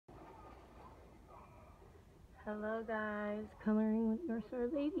Hello guys, Coloring with Your Star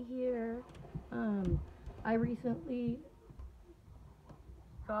Lady here. I recently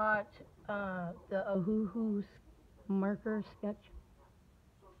got the Ohuhu marker sketch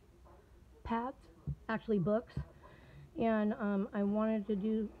pads, actually books, and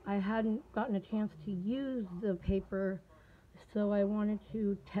I hadn't gotten a chance to use the paper, so I wanted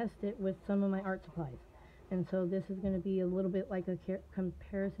to test it with some of my art supplies. And so this is going to be a little bit like a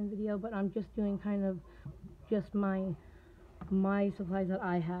comparison video, but I'm just doing kind of just my supplies that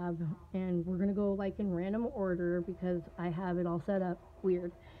I have, and we're gonna go like in random order because I have it all set up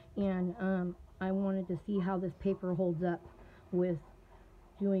weird, and I wanted to see how this paper holds up with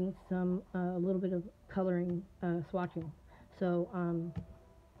doing some a little bit of coloring, swatching. So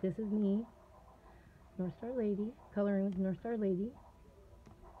this is me, North Star Lady, coloring with North Star Lady,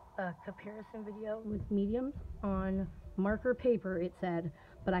 a comparison video with mediums on marker paper, it said,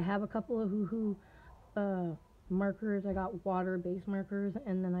 but I have a couple of Ohuhu markers. I got water-based markers,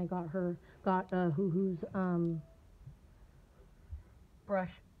 and then I got Ohuhu's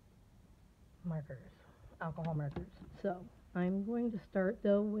brush markers, alcohol markers. So I'm going to start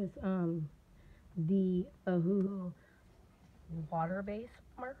though with the Ohuhu water-based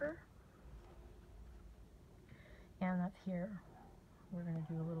marker, and that's here. We're going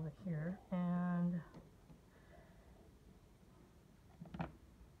to do a little bit here, and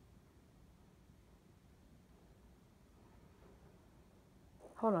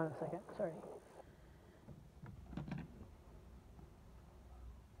hold on a second, sorry.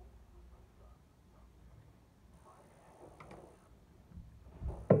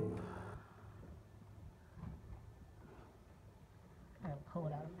 I'll pull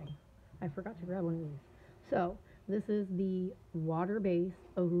it out of me. I forgot to grab one of these. So this is the water-based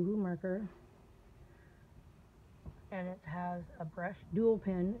Ohuhu marker, and it has a brush, dual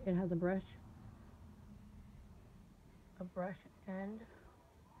pen. It has a brush end,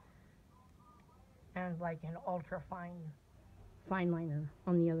 and like an ultra fine liner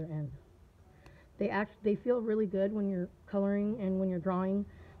on the other end. They feel really good when you're coloring and when you're drawing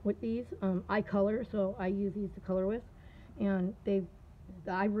with these. I color, so I use these to color with, and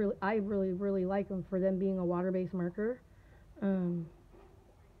I really like them for them being a water-based marker.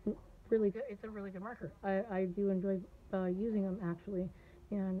 Really good. It's a really good marker. I do enjoy using them actually,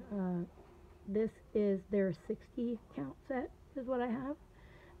 and this is their 60 count set is what I have,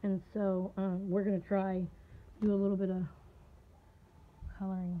 and so we're gonna do a little bit of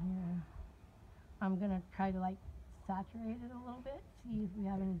coloring here. I'm gonna try to like saturate it a little bit, see if we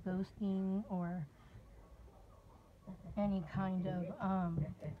have any ghosting or any kind of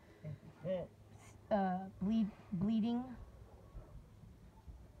bleeding.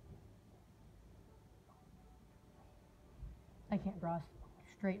 I can't draw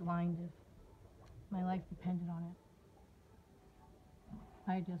straight lines if my life depended on it.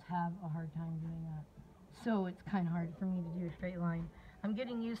 I just have a hard time doing that. So it's kind of hard for me to do a straight line. I'm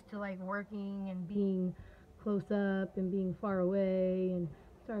getting used to like working and being close up and being far away, and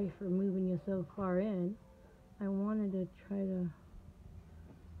sorry for moving you so far in. I wanted to try to,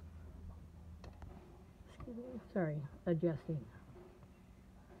 adjusting.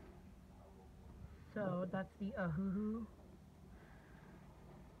 So that's the Ohuhu.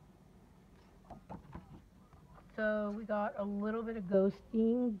 So we got a little bit of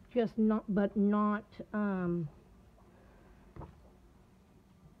ghosting, just not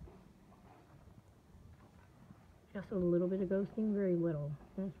just a little bit of ghosting, very little,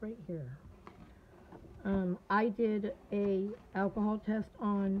 and it's right here. I did a alcohol test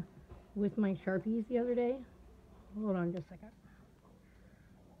with my Sharpies the other day. Hold on just a second.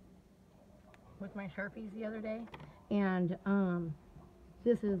 With my Sharpies the other day, and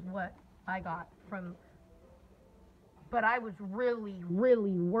this is what I got from, but I was really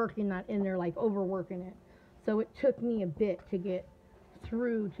working that in there, like overworking it. So it took me a bit to get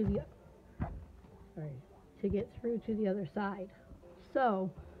through to the other side. So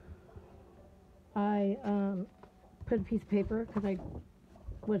I put a piece of paper because I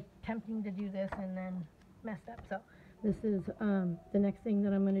was tempting to do this and then messed up. So this is the next thing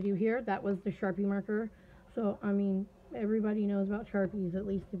that I'm going to do here. That was the Sharpie marker. So I mean, everybody knows about Sharpies, at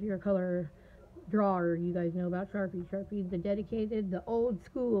least if you're a color drawer, you guys know about Sharpie. Sharpie, the old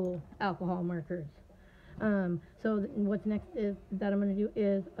school alcohol markers. So what's next is that I'm going to do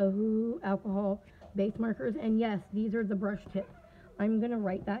is Ohuhu alcohol base markers, and yes, these are the brush tip. I'm going to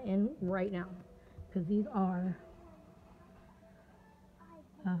write that in right now because these are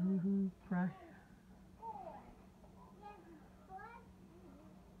Ohuhu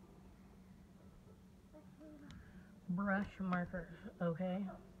brush markers. Okay,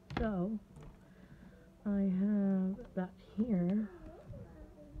 so I have that here.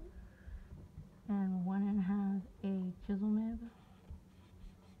 And one end has a chisel nib.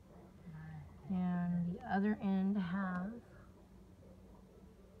 And the other end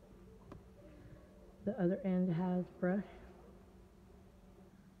has brush,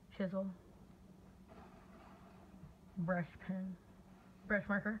 chisel, brush pen, brush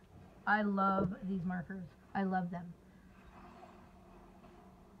marker. I love these markers. I love them.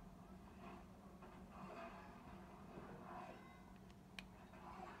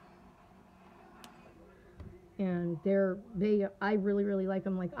 And I really like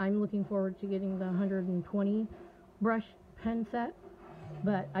them. Like, I'm looking forward to getting the 120 brush pen set,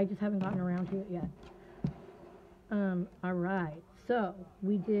 but I just haven't gotten around to it yet. All right, so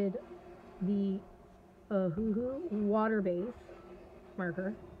we did the Ohuhu water base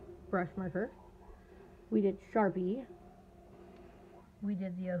marker, brush marker. We did Sharpie. We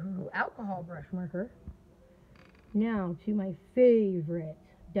did the Ohuhu alcohol brush marker. Now to my favorite,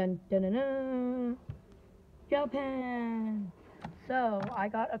 dun dun dun dun, gel pen. So I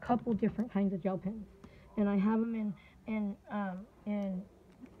got a couple different kinds of gel pens, and I have them in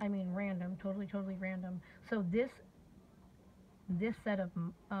random, totally random. So this set of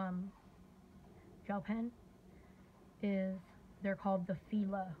gel pen they're called the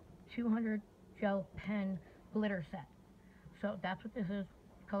Fila 200 gel pen glitter set. So that's what this is,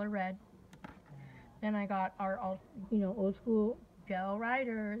 color red. Then I got our old school gel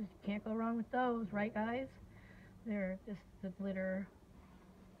riders. Can't go wrong with those, right guys? They're just the glitter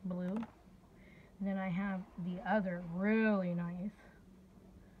blue. And then I have the other really nice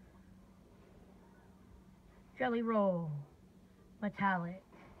Jelly Roll metallic.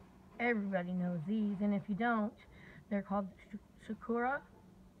 Everybody knows these, and if you don't, they're called Sakura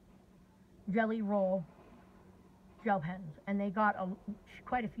Jelly Roll gel pens, and they got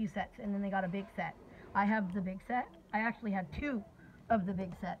quite a few sets, and then they got a big set. I have the big set. I actually had 2 of the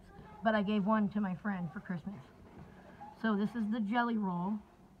big sets, but I gave one to my friend for Christmas. So this is the Jelly Roll.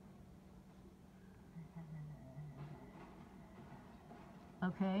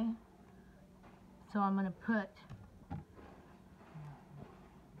 Okay, so I'm going to put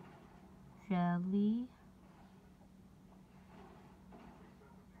Jelly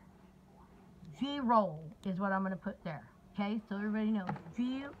G-Roll is what I'm going to put there. Okay, so everybody knows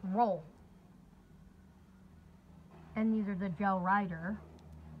G-Roll. And these are the Gel Rider.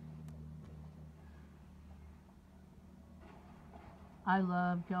 I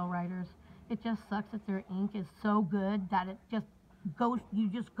love Gel Riders. It just sucks that their ink is so good that it just goes, you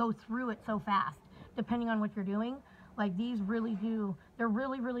just go through it so fast, depending on what you're doing. Like these really do, they're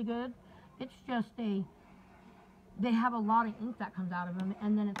really good. It's just they have a lot of ink that comes out of them,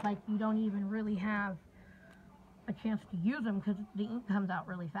 and then it's like you don't even really have a chance to use them because the ink comes out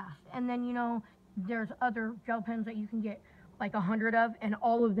really fast. And then, you know, there's other gel pens that you can get like 100 of, and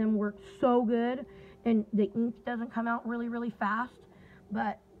all of them work so good, and the ink doesn't come out really fast.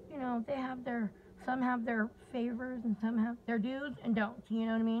 But, you know, some have their favors and some have their do's and don'ts, you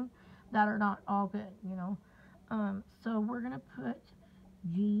know what I mean? That are not all good, you know. So we're going to put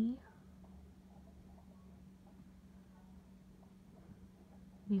G.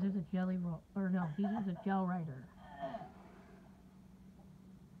 These are the Jelly Roll, or no, these are the Gel Rider.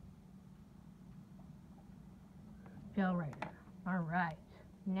 Gel Rider. All right.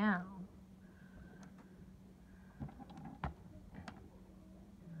 Now,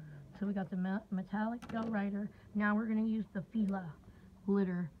 so we got the metallic Gel Rider. Now we're going to use the Fila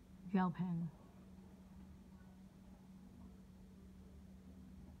glitter gel pen.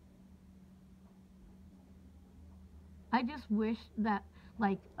 I just wish that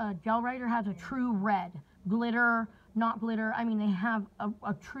like Gel Rider has a true red. Glitter, not glitter. I mean, they have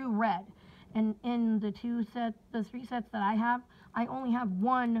a true red. And in the 3 sets that I have, I only have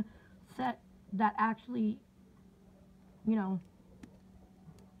one set that actually, you know,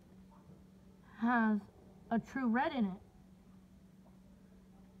 has a true red in it.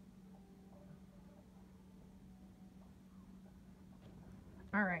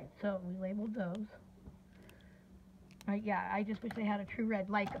 Alright, so we labeled those. Yeah, I just wish they had a true red.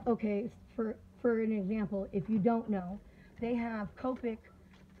 Like, okay, for an example, if you don't know, they have Copic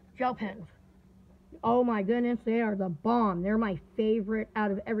gel pens. Oh my goodness, they are the bomb. They're my favorite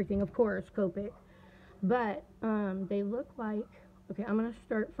out of everything, of course, Copic. But they look like, okay, I'm going to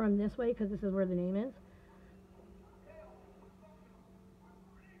start from this way because this is where the name is.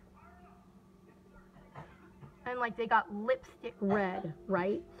 And like they got lipstick red,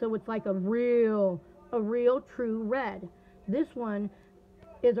 right? So it's like a real true red. This one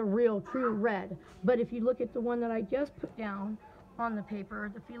is a real true red. But if you look at the one that I just put down, on the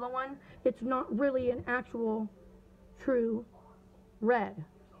paper, the Fila one, it's not really an actual true red.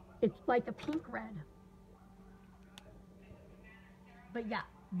 It's like a pink red. But yeah,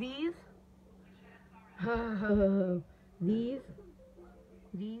 these these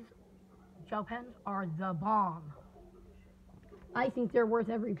gel pens are the bomb. I think they're worth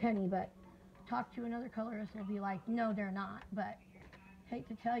every penny, but talk to another colorist, they'll be like, no, they're not. But hate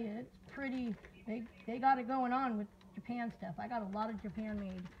to tell you, it's pretty, they got it going on with Japan stuff. I got a lot of Japan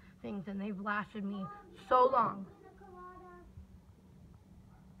made things and they've lasted me so long.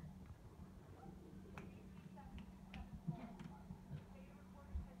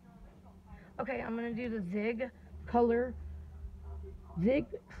 Okay, I'm gonna do the Zig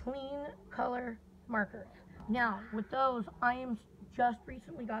clean color markers. Now, with those, I am just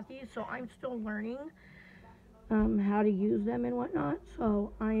recently got these, so I'm still learning how to use them and whatnot.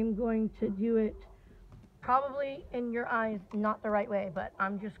 So I'm going to do it probably in your eyes not the right way, but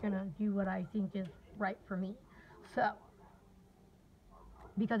I'm just gonna do what I think is right for me. So,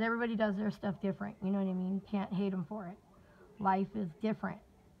 because everybody does their stuff different, you know what I mean? Can't hate them for it. Life is different.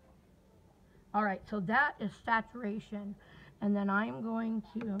 All right, so that is saturation, and then I'm going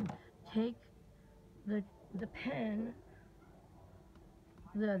to take the pen,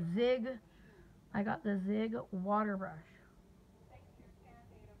 the Zig. I got the Zig water brush.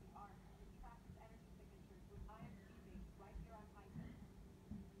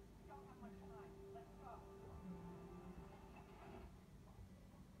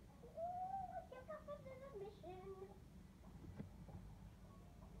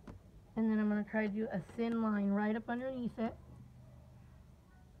 And then I'm going to try to do a thin line right up underneath it.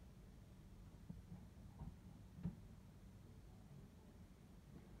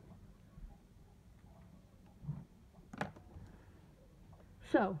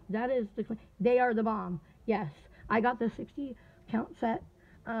 So that is they are the bomb. Yes, I got the 60 count set,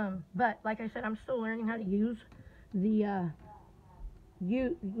 but like I said, I'm still learning how to use the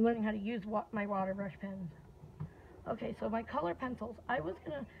learning how to use my water brush pens. Okay, so my color pencils. I was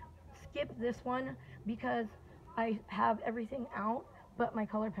gonna skip this one because I have everything out but my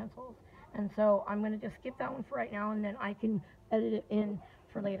color pencils, and so I'm gonna just skip that one for right now, and then I can edit it in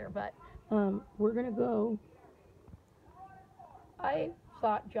for later. But we're gonna go. I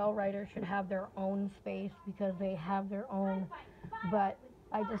thought gel writers should have their own space because they have their own, but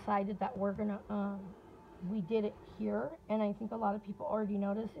I decided that we're gonna we did it here, and I think a lot of people already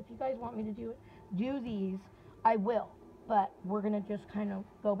noticed. If you guys want me to do these, I will, but we're gonna just kind of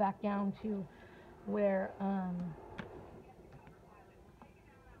go back down to where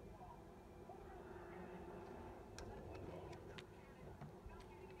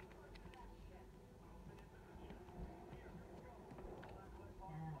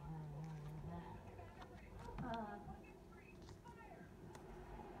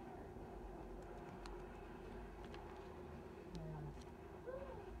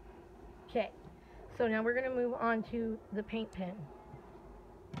okay, so now we're gonna move on to the paint pen.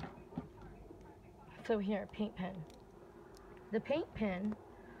 So here, paint pen. The paint pen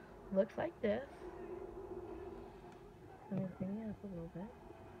looks like this. Let me bring it up a little bit.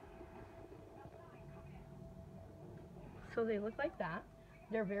 So they look like that.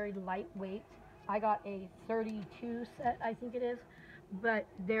 They're very lightweight. I got a 32 set, I think it is, but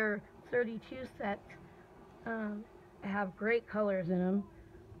their 32 sets have great colors in them,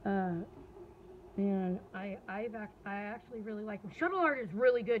 and I actually really like them. Shuttle Art is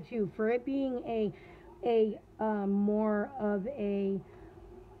really good too, for it being a more of a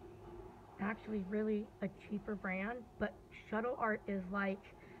actually really a cheaper brand, but Shuttle Art is like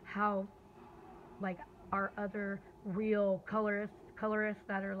how like our other real colorists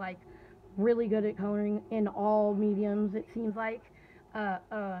that are like really good at coloring in all mediums, it seems like.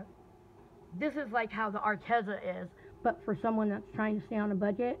 This is like how the Arteza is, but for someone that's trying to stay on a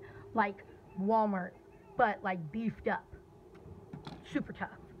budget, like Walmart, but like beefed up, super tough.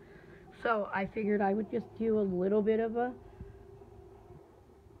 So I figured I would just do a little bit of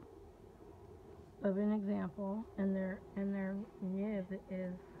an example, and their nib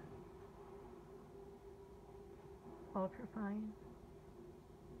is ultra fine.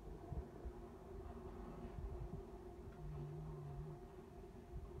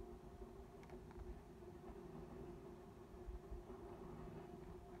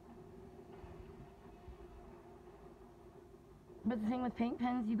 But the thing with paint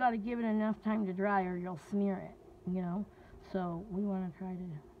pens, you got to give it enough time to dry or you'll smear it, you know? So we want to try to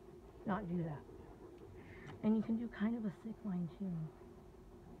not do that. And you can do kind of a thick line too.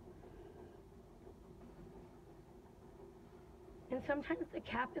 And sometimes the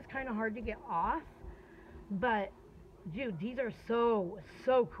cap is kind of hard to get off, but Dude, these are so,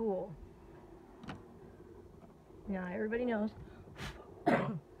 so cool. Now, everybody knows. Excuse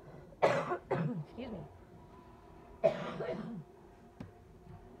me.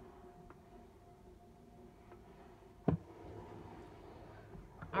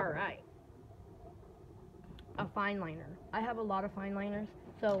 All right. A fine liner. I have a lot of fine liners,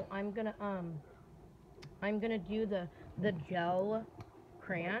 so I'm gonna do the gel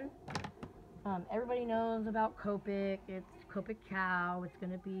crayon. Everybody knows about Copic. It's Copic Cow. It's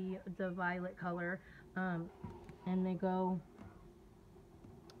gonna be the violet color. And they go.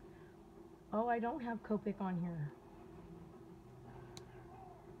 Oh, I don't have Copic on here.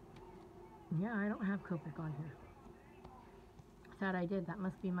 Yeah, I don't have Copic on here. Sad I did. That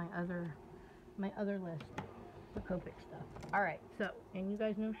must be my other list for Copic stuff. All right. So, and you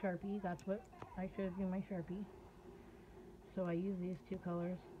guys know Sharpie. That's what I showed you, my Sharpie. So I use these two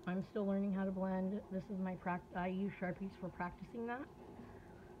colors. I'm still learning how to blend. This is my I use Sharpies for practicing that.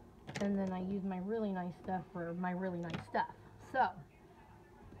 And then I use my really nice stuff for my really nice stuff. So,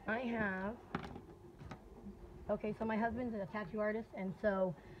 I have, okay, so my husband's a tattoo artist, and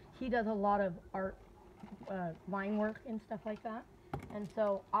so he does a lot of art, line work and stuff like that. And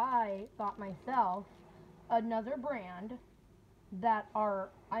so I thought myself another brand that are,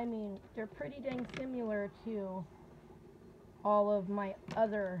 I mean, they're pretty dang similar to all of my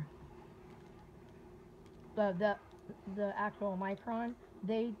other, the actual Micron.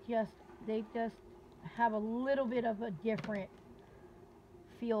 They just have a little bit of a different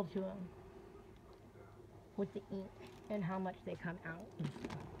feel to them with the ink and how much they come out and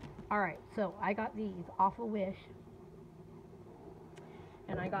stuff. Alright, so I got these off of Wish,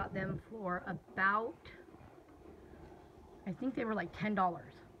 and I got them for about, I think they were like $10.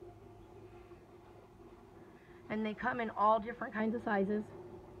 And they come in all different kinds of sizes.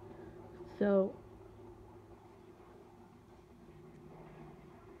 So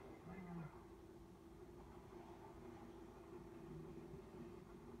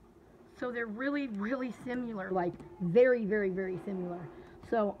they're really, really similar, like very, very, very similar.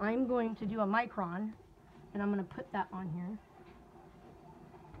 So I'm going to do a Micron, and I'm going to put that on here.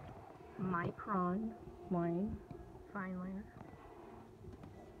 Micron line, fine liner.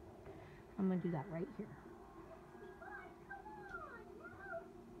 I'm going to do that right here.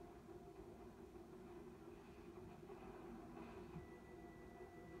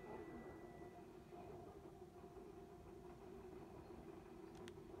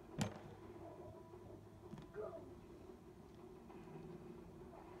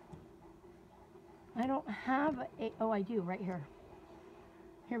 I don't have a, oh I do, right here.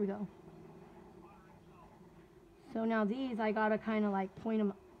 Here we go. So now these, I gotta kind of like point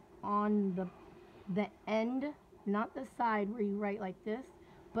them on the end, not the side where you write like this,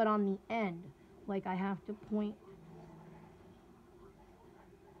 but on the end. Like I have to point,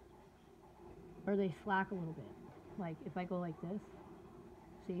 or they slack a little bit. Like if I go like this,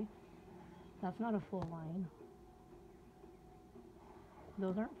 see? That's not a full line.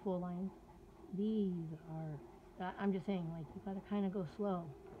 Those aren't full lines. These are, I'm just saying, like, you gotta kind of go slow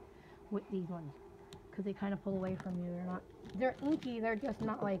with these ones, because they kind of pull away from you. They're not, they're inky, they're just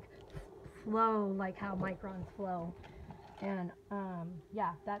not like flow like how Microns flow. And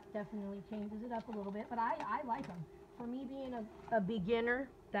yeah, that definitely changes it up a little bit, but I like them. For me being a beginner,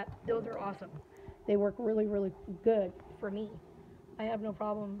 those are awesome. They work really, really good for me. I have no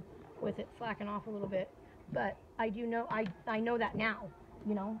problem with it slacking off a little bit, but I do know, I know that now.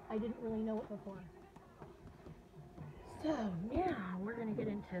 You know, I didn't really know it before. So now we're gonna get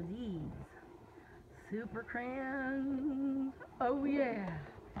into these super crayons. Oh yeah,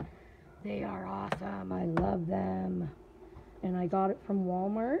 they are awesome. I love them, and I got it from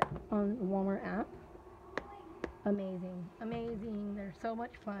Walmart on the Walmart app. Amazing, amazing. They're so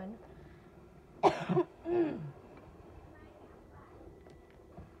much fun. I'm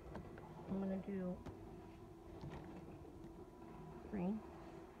gonna do green.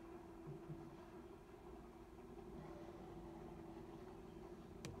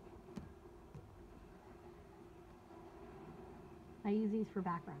 I use these for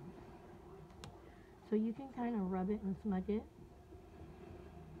backgrounds. So you can kind of rub it and smudge it.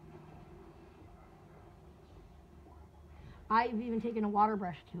 I've even taken a water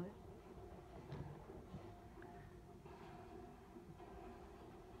brush to it.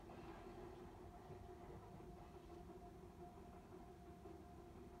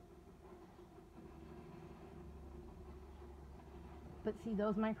 But see,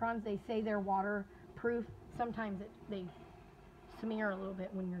 those Microns, they say they're waterproof. Sometimes they smear a little bit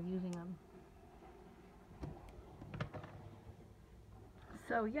when you're using them.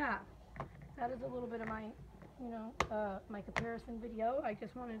 So yeah, that is a little bit of my my comparison video. I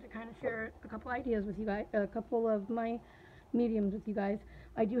just wanted to kind of share a couple ideas with you guys, a couple of my mediums with you guys.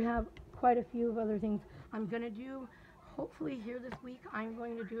 I do have quite a few of other things I'm going to do. Hopefully here this week I'm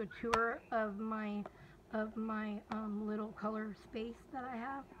going to do a tour of my little color space that I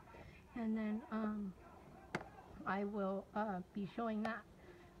have, and then I will be showing that.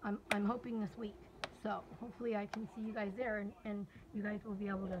 I'm hoping this week. So hopefully I can see you guys there, and you guys will be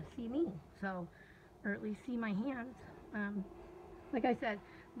able to see me. So, or at least see my hands. Like I said,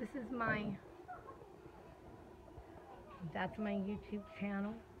 this is that's my YouTube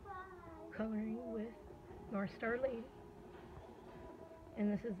channel, Coloring with North Star Lady.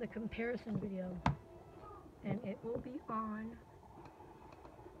 And this is the comparison video. And it will be on.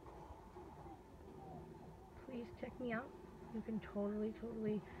 Please check me out. You can totally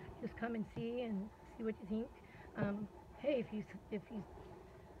just come and see what you think. Hey, if you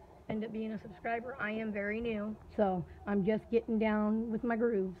end up being a subscriber, I am very new, so I'm just getting down with my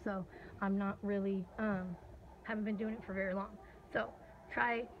groove. So I'm not really haven't been doing it for very long. So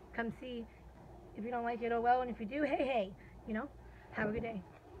try, come see. If you don't like it, oh well. And if you do, hey, have a good day.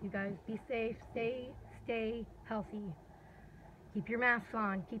 You guys be safe. Stay healthy. Keep your masks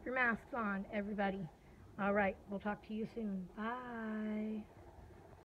on. Keep your masks on, everybody. All right, we'll talk to you soon. Bye.